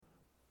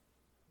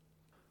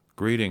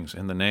Greetings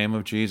in the name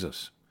of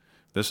Jesus.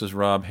 This is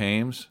Rob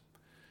Hames.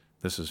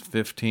 This is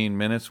 15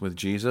 Minutes with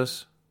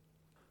Jesus.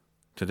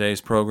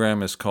 Today's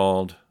program is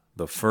called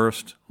The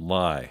First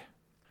Lie.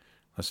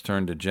 Let's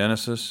turn to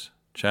Genesis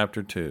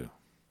chapter 2,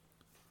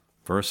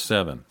 verse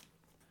 7.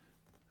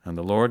 And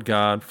the Lord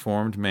God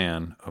formed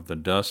man of the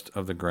dust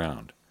of the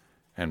ground,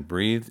 and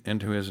breathed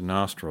into his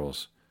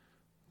nostrils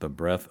the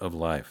breath of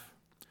life,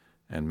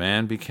 and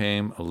man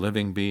became a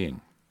living being.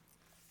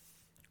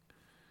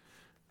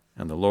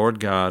 And the Lord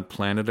God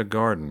planted a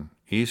garden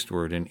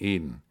eastward in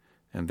Eden,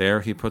 and there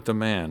he put the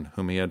man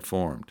whom he had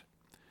formed.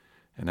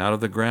 And out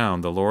of the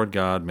ground the Lord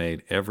God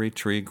made every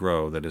tree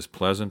grow that is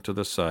pleasant to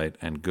the sight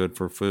and good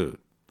for food.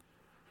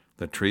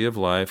 The tree of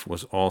life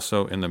was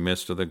also in the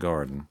midst of the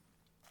garden,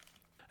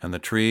 and the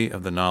tree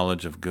of the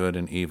knowledge of good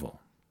and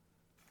evil.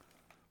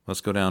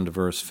 Let's go down to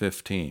verse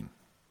 15.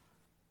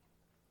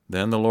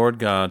 Then the Lord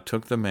God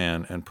took the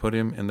man and put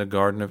him in the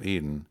Garden of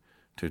Eden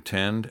to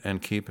tend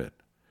and keep it.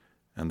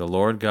 And the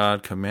Lord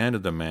God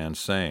commanded the man,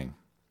 saying,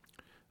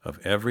 Of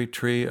every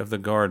tree of the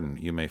garden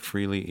you may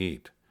freely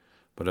eat,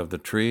 but of the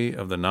tree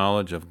of the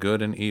knowledge of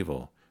good and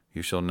evil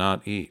you shall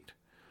not eat,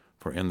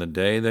 for in the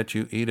day that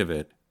you eat of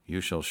it you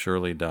shall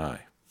surely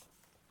die.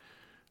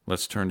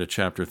 Let's turn to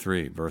chapter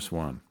 3, verse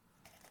 1.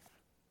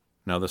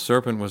 Now the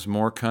serpent was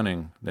more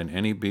cunning than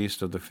any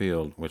beast of the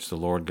field which the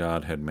Lord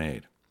God had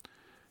made.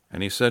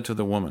 And he said to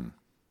the woman,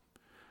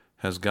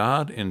 Has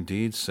God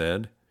indeed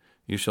said,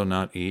 You shall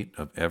not eat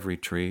of every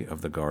tree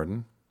of the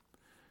garden?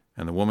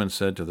 And the woman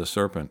said to the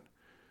serpent,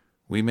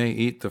 We may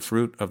eat the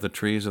fruit of the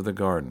trees of the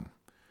garden,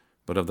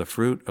 but of the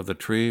fruit of the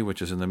tree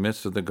which is in the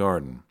midst of the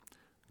garden,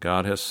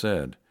 God has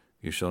said,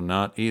 You shall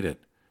not eat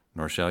it,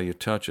 nor shall you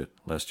touch it,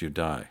 lest you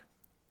die.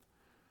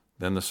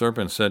 Then the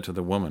serpent said to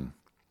the woman,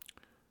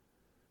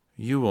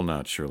 You will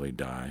not surely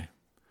die,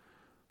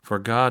 for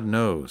God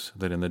knows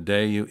that in the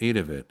day you eat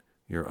of it,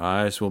 your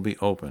eyes will be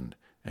opened,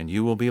 and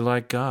you will be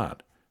like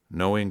God,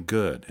 knowing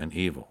good and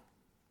evil.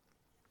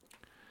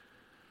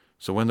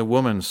 So when the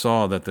woman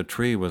saw that the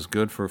tree was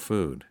good for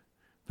food,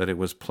 that it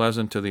was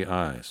pleasant to the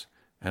eyes,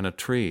 and a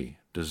tree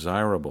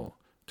desirable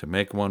to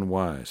make one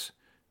wise,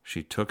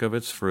 she took of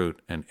its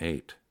fruit and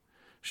ate.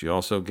 She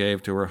also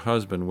gave to her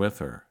husband with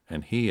her,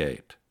 and he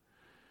ate.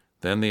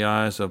 Then the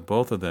eyes of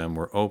both of them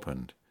were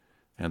opened,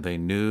 and they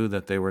knew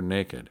that they were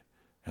naked,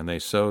 and they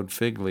sewed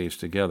fig leaves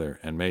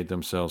together and made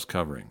themselves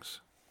coverings.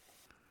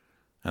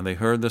 And they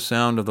heard the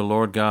sound of the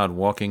Lord God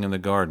walking in the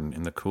garden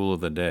in the cool of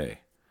the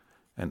day.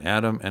 And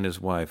Adam and his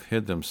wife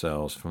hid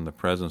themselves from the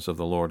presence of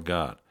the Lord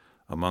God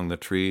among the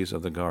trees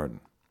of the garden.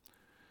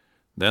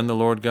 Then the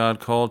Lord God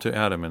called to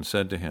Adam and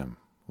said to him,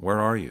 Where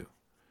are you?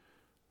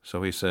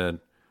 So he said,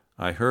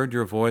 I heard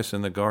your voice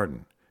in the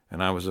garden,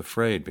 and I was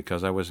afraid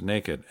because I was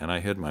naked, and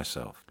I hid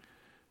myself.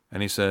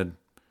 And he said,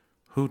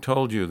 Who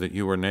told you that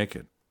you were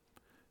naked?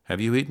 Have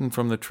you eaten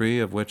from the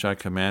tree of which I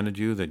commanded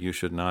you that you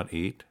should not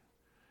eat?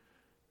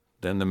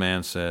 Then the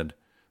man said,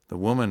 The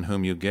woman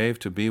whom you gave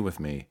to be with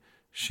me,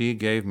 she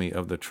gave me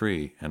of the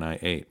tree, and I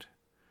ate.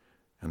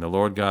 And the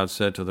Lord God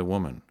said to the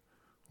woman,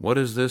 What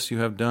is this you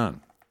have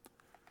done?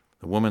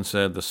 The woman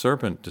said, The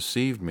serpent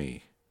deceived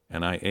me,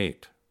 and I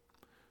ate.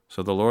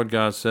 So the Lord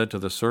God said to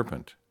the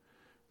serpent,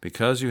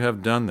 Because you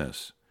have done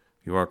this,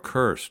 you are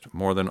cursed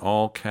more than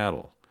all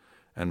cattle,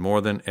 and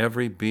more than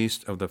every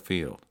beast of the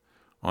field.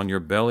 On your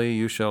belly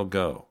you shall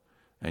go,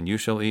 and you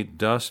shall eat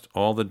dust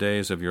all the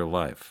days of your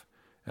life.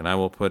 And I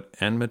will put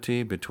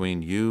enmity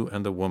between you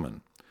and the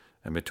woman,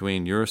 and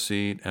between your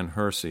seed and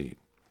her seed.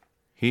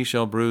 He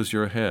shall bruise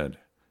your head,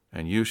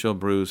 and you shall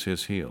bruise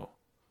his heel.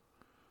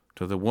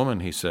 To the woman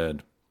he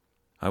said,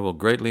 I will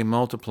greatly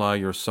multiply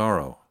your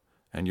sorrow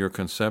and your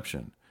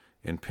conception.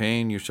 In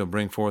pain you shall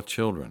bring forth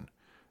children.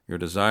 Your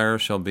desire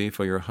shall be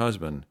for your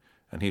husband,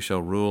 and he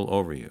shall rule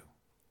over you.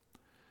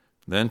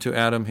 Then to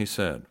Adam he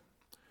said,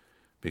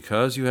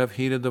 Because you have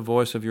heeded the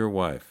voice of your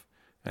wife,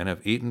 and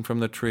have eaten from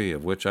the tree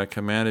of which I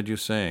commanded you,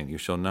 saying, You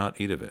shall not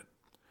eat of it.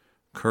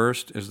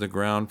 Cursed is the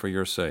ground for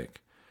your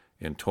sake.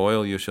 In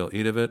toil you shall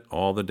eat of it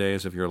all the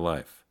days of your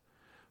life.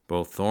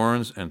 Both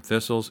thorns and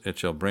thistles it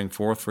shall bring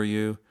forth for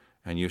you,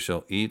 and you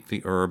shall eat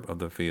the herb of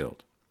the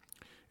field.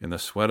 In the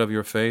sweat of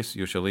your face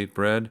you shall eat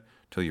bread,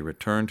 till you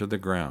return to the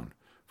ground.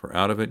 For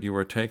out of it you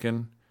were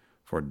taken,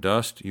 for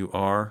dust you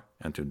are,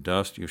 and to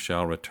dust you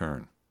shall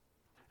return.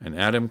 And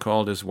Adam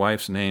called his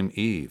wife's name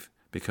Eve,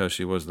 because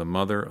she was the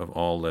mother of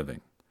all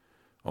living.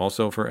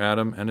 Also for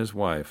Adam and his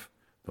wife,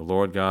 the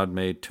Lord God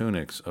made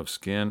tunics of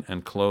skin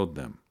and clothed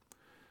them.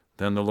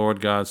 Then the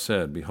Lord God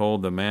said,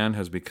 Behold, the man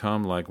has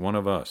become like one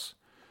of us,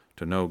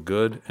 to know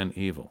good and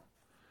evil.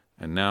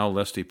 And now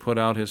lest he put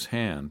out his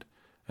hand,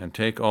 and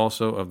take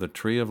also of the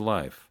tree of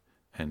life,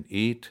 and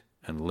eat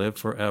and live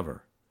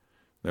forever.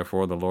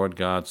 Therefore the Lord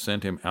God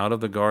sent him out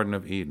of the Garden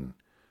of Eden,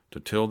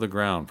 to till the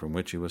ground from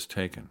which he was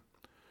taken.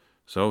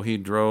 So he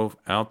drove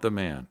out the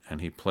man,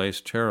 and he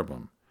placed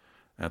cherubim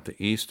at the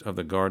east of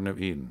the Garden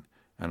of Eden,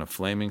 and a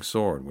flaming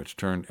sword which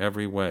turned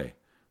every way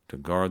to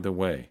guard the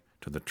way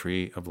to the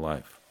tree of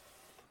life.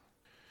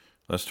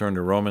 Let's turn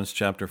to Romans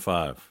chapter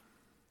 5,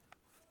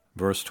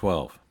 Verse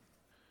 12.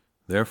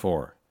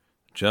 Therefore,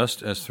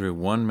 just as through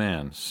one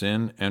man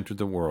sin entered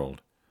the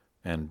world,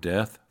 and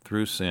death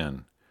through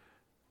sin,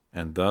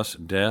 and thus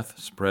death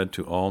spread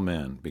to all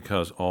men,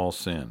 because all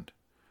sinned.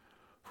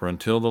 For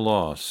until the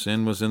law,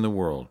 sin was in the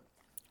world,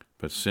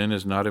 but sin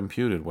is not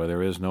imputed where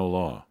there is no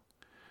law.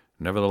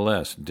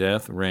 Nevertheless,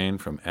 death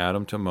reigned from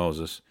Adam to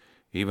Moses,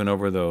 even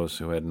over those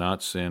who had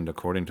not sinned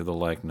according to the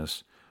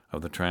likeness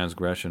of the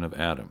transgression of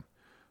Adam,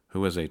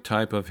 who is a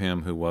type of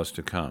him who was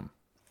to come.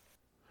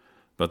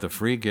 But the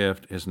free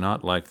gift is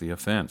not like the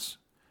offense.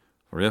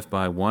 For if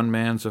by one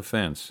man's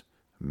offense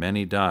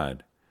many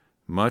died,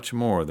 much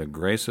more the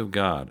grace of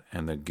God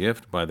and the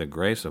gift by the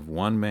grace of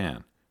one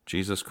man,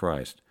 Jesus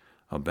Christ,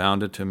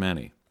 abounded to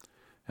many.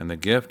 And the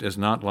gift is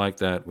not like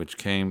that which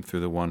came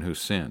through the one who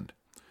sinned.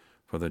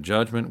 For the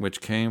judgment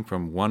which came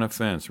from one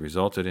offense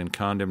resulted in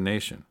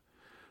condemnation,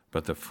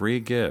 but the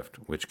free gift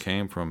which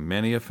came from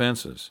many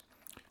offenses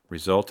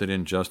resulted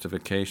in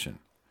justification.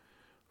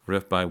 For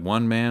if by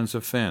one man's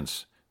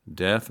offense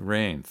death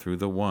reigned through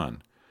the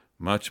one,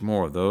 much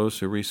more those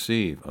who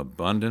receive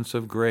abundance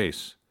of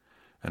grace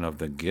and of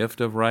the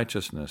gift of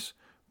righteousness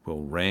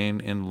will reign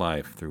in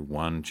life through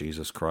one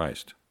Jesus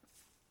Christ.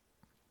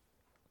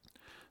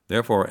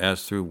 Therefore,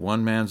 as through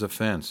one man's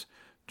offense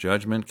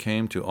judgment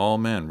came to all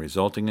men,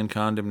 resulting in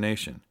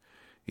condemnation,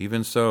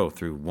 even so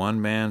through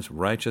one man's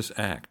righteous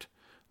act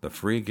the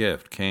free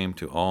gift came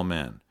to all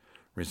men,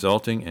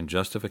 resulting in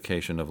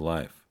justification of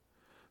life.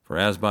 For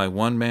as by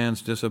one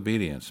man's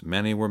disobedience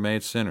many were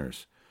made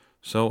sinners,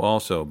 so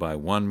also by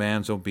one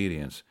man's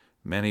obedience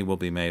many will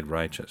be made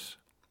righteous.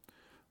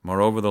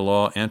 Moreover, the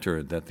law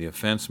entered that the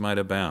offense might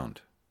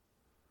abound.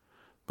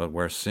 But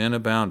where sin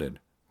abounded,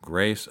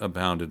 grace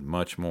abounded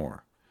much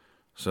more,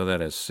 so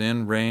that as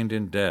sin reigned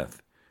in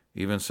death,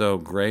 even so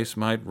grace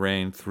might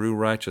reign through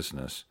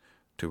righteousness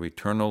to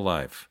eternal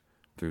life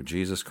through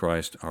Jesus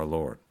Christ our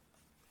Lord.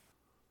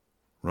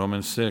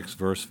 Romans 6,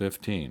 verse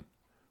 15.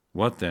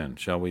 What then?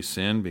 Shall we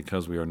sin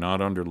because we are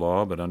not under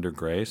law but under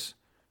grace?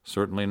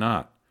 Certainly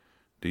not.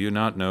 Do you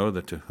not know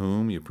that to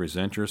whom you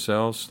present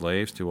yourselves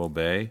slaves to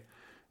obey,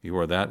 you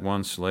are that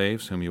one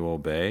slaves whom you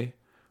obey,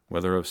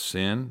 whether of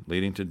sin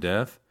leading to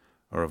death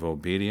or of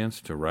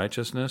obedience to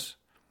righteousness?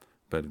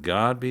 But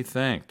God be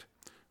thanked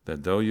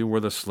that though you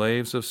were the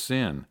slaves of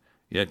sin,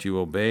 yet you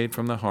obeyed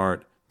from the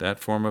heart that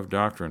form of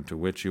doctrine to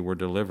which you were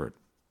delivered.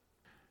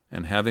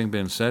 And having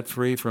been set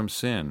free from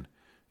sin,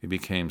 you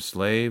became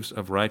slaves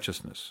of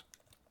righteousness.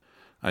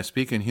 I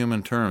speak in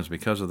human terms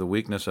because of the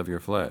weakness of your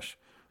flesh.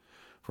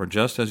 For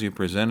just as you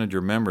presented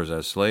your members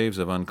as slaves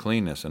of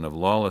uncleanness and of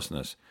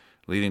lawlessness,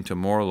 leading to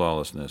more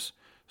lawlessness,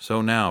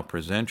 so now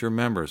present your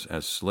members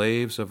as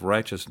slaves of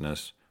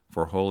righteousness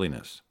for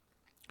holiness.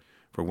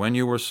 For when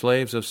you were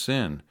slaves of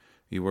sin,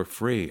 you were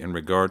free in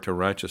regard to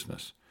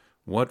righteousness.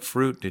 What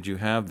fruit did you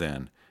have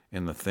then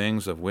in the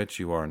things of which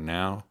you are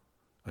now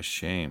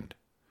ashamed?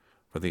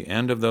 For the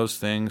end of those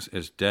things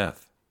is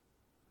death.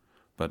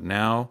 But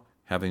now,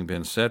 having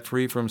been set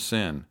free from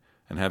sin,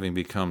 and having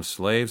become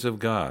slaves of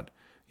God,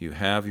 you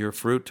have your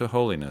fruit to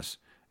holiness,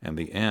 and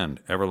the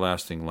end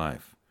everlasting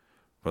life.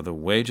 For the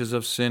wages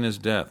of sin is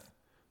death,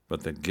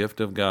 but the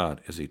gift of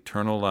God is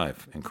eternal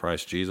life in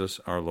Christ Jesus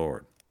our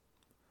Lord.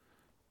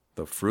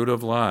 The fruit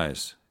of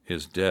lies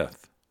is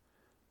death,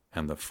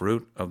 and the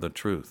fruit of the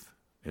truth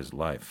is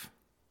life.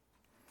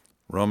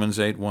 Romans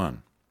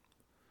 8:1.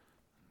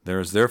 There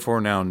is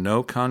therefore now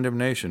no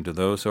condemnation to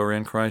those who are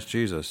in Christ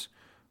Jesus,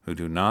 who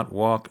do not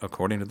walk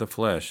according to the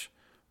flesh,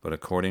 but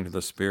according to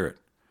the Spirit.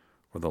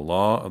 For the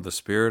law of the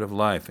Spirit of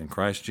life in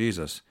Christ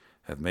Jesus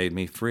hath made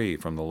me free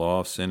from the law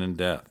of sin and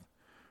death.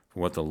 For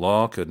what the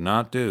law could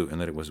not do, in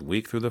that it was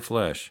weak through the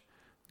flesh,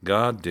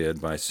 God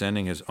did by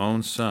sending his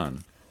own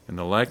Son in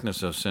the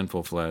likeness of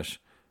sinful flesh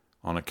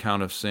on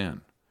account of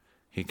sin.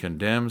 He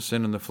condemned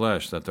sin in the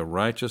flesh, that the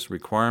righteous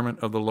requirement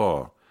of the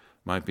law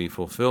might be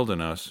fulfilled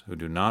in us who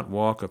do not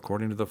walk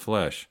according to the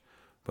flesh,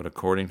 but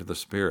according to the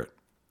Spirit.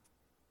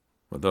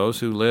 For those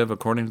who live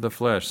according to the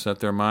flesh set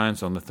their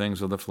minds on the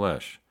things of the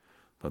flesh,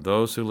 but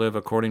those who live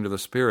according to the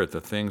Spirit,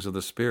 the things of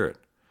the Spirit.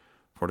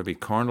 For to be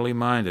carnally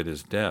minded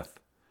is death,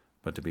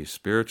 but to be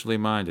spiritually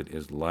minded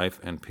is life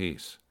and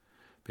peace.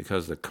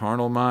 Because the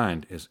carnal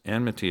mind is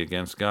enmity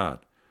against God,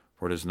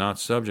 for it is not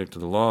subject to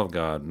the law of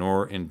God,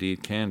 nor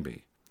indeed can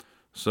be.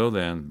 So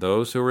then,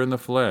 those who are in the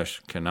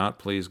flesh cannot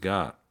please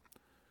God.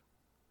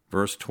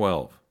 Verse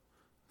 12.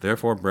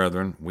 Therefore,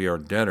 brethren, we are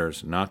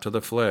debtors not to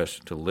the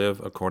flesh, to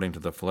live according to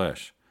the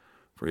flesh.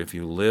 For if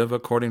you live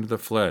according to the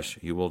flesh,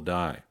 you will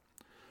die.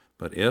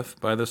 But if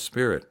by the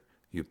Spirit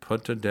you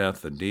put to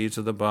death the deeds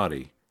of the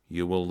body,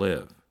 you will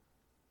live.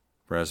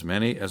 For as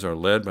many as are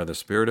led by the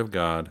Spirit of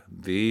God,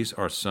 these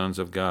are sons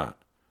of God.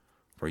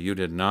 For you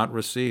did not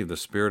receive the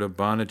spirit of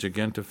bondage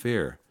again to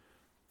fear,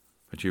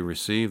 but you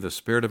received the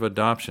Spirit of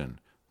adoption,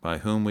 by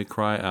whom we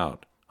cry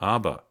out,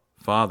 Abba,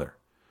 Father.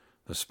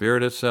 The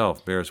Spirit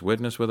itself bears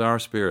witness with our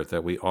spirit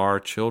that we are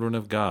children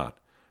of God,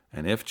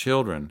 and if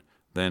children,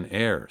 then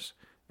heirs,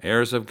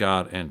 heirs of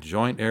God and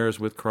joint heirs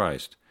with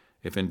Christ,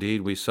 if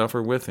indeed we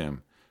suffer with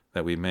him,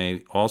 that we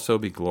may also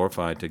be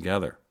glorified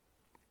together.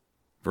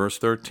 Verse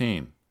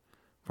 13,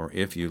 for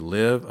if you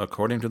live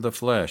according to the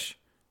flesh,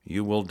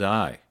 you will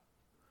die.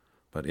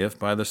 But if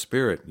by the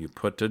Spirit you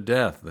put to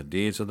death the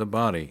deeds of the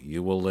body,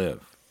 you will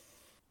live.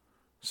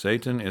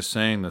 Satan is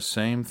saying the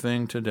same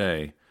thing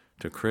today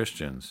to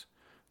Christians,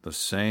 the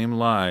same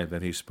lie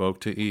that he spoke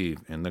to Eve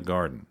in the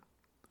garden.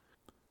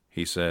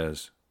 He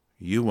says,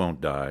 you won't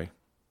die.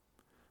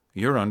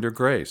 You're under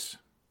grace.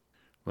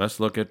 Let's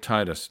look at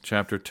Titus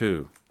chapter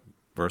 2,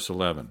 verse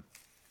 11.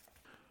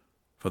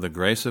 For the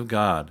grace of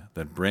God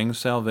that brings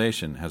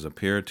salvation has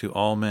appeared to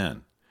all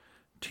men,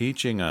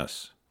 teaching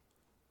us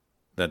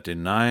that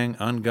denying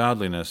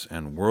ungodliness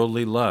and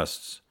worldly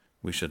lusts,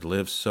 we should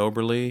live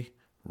soberly,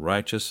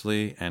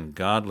 righteously, and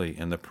godly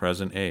in the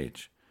present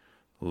age,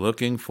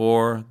 looking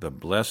for the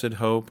blessed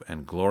hope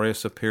and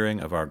glorious appearing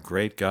of our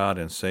great God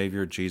and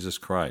Savior Jesus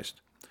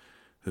Christ,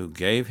 who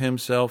gave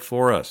himself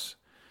for us,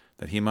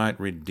 that he might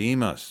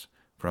redeem us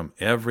from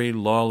every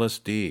lawless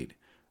deed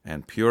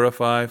and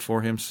purify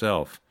for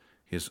himself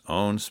his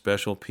own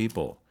special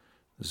people,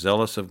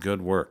 zealous of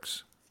good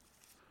works.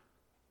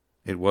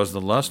 It was the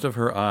lust of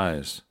her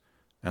eyes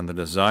and the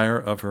desire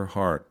of her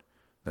heart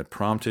that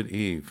prompted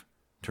Eve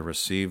to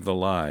receive the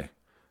lie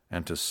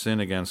and to sin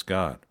against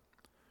God.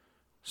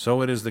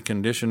 So it is the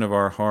condition of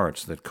our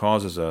hearts that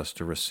causes us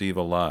to receive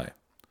a lie.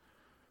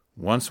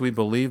 Once we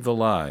believe the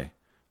lie,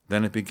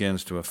 then it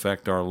begins to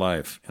affect our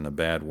life in a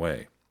bad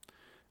way,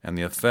 and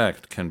the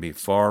effect can be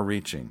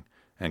far-reaching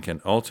and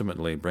can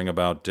ultimately bring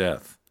about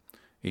death,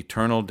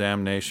 eternal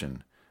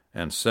damnation,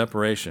 and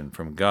separation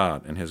from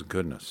God and his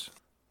goodness.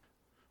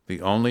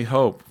 The only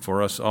hope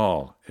for us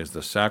all is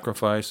the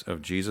sacrifice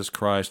of Jesus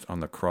Christ on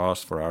the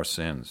cross for our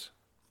sins.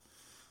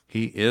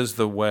 He is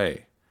the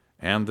way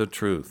and the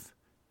truth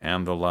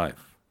and the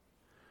life.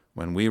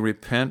 When we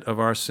repent of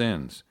our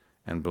sins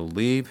and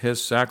believe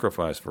his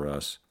sacrifice for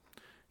us,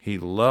 he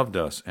loved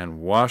us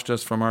and washed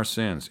us from our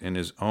sins in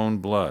his own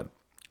blood.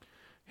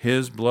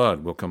 His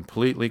blood will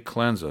completely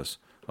cleanse us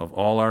of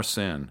all our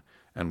sin,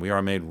 and we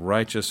are made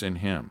righteous in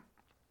him.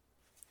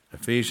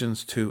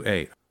 Ephesians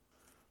 2:8.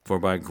 For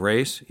by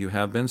grace you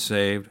have been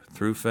saved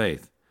through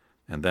faith,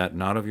 and that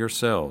not of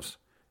yourselves.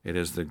 It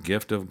is the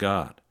gift of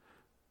God.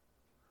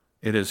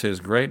 It is his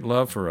great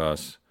love for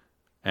us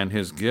and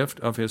his gift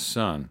of his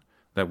Son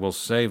that will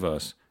save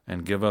us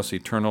and give us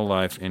eternal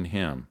life in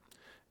him,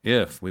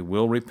 if we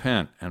will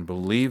repent and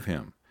believe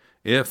him,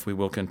 if we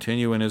will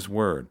continue in his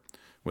word,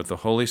 with the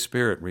Holy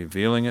Spirit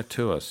revealing it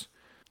to us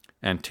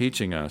and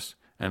teaching us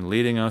and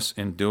leading us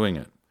in doing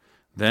it.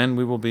 Then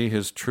we will be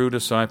his true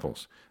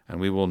disciples, and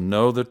we will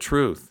know the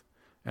truth,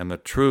 and the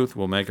truth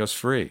will make us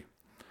free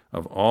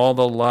of all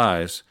the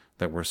lies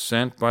that were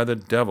sent by the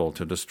devil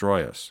to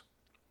destroy us.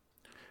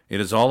 It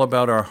is all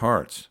about our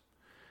hearts.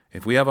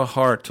 If we have a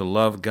heart to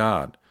love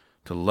God,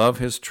 to love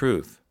his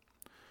truth,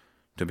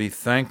 to be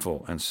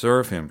thankful and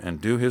serve him and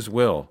do his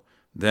will,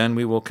 then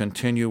we will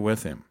continue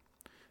with him.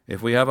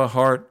 If we have a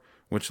heart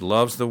which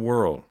loves the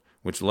world,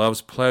 which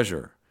loves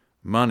pleasure,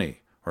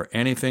 money, or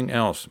anything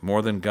else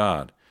more than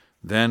God,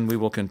 then we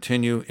will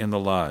continue in the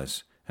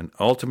lies and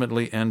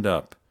ultimately end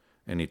up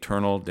in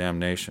eternal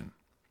damnation.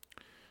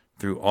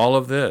 Through all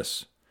of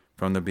this,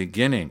 from the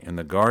beginning in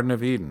the Garden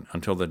of Eden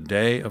until the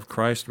day of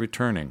Christ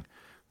returning,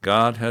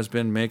 God has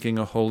been making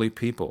a holy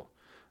people,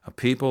 a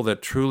people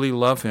that truly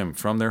love him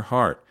from their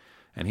heart,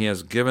 and he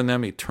has given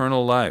them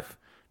eternal life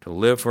to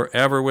live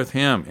forever with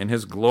him in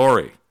his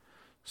glory.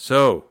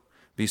 So,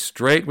 be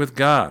straight with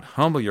God,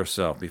 humble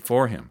yourself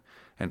before him,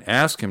 and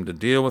ask him to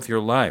deal with your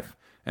life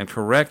and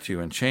correct you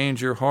and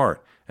change your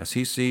heart as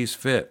he sees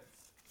fit.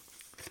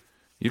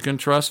 You can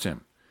trust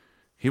him.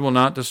 He will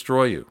not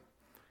destroy you.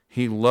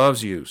 He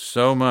loves you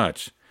so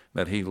much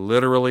that he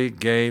literally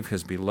gave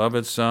his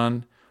beloved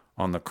Son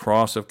on the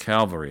cross of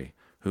Calvary,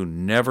 who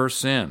never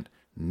sinned,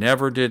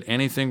 never did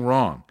anything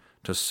wrong,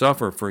 to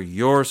suffer for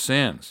your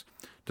sins,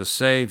 to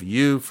save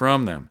you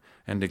from them,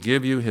 and to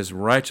give you his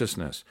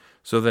righteousness,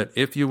 so that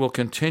if you will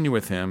continue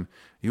with him,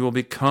 you will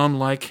become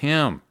like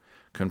him,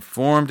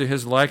 conformed to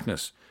his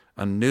likeness,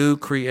 a new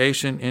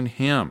creation in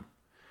him,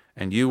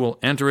 and you will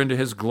enter into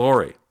his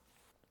glory.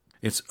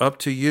 It's up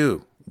to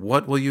you.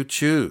 What will you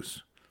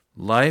choose?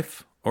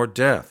 Life or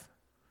death?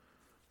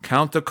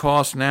 Count the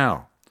cost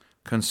now.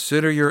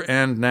 Consider your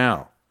end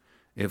now.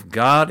 If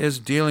God is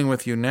dealing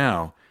with you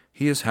now,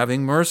 he is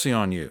having mercy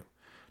on you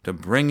to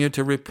bring you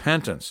to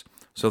repentance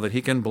so that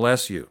he can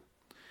bless you.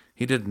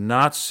 He did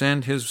not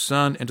send his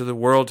Son into the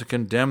world to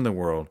condemn the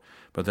world,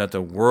 but that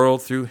the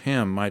world through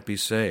him might be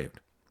saved.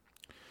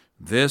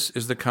 This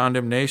is the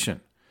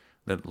condemnation,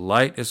 that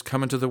light is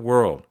come into the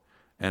world,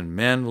 and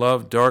men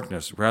love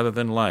darkness rather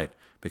than light,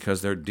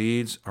 because their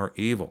deeds are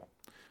evil.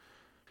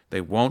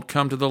 They won't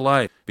come to the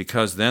light,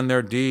 because then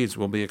their deeds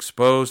will be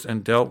exposed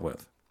and dealt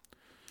with.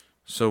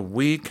 So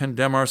we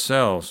condemn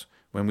ourselves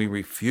when we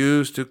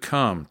refuse to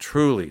come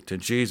truly to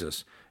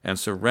Jesus and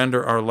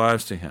surrender our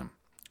lives to him.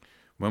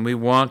 When we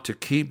want to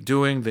keep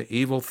doing the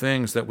evil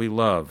things that we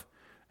love,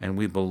 and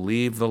we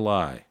believe the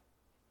lie.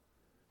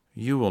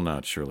 You will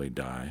not surely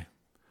die.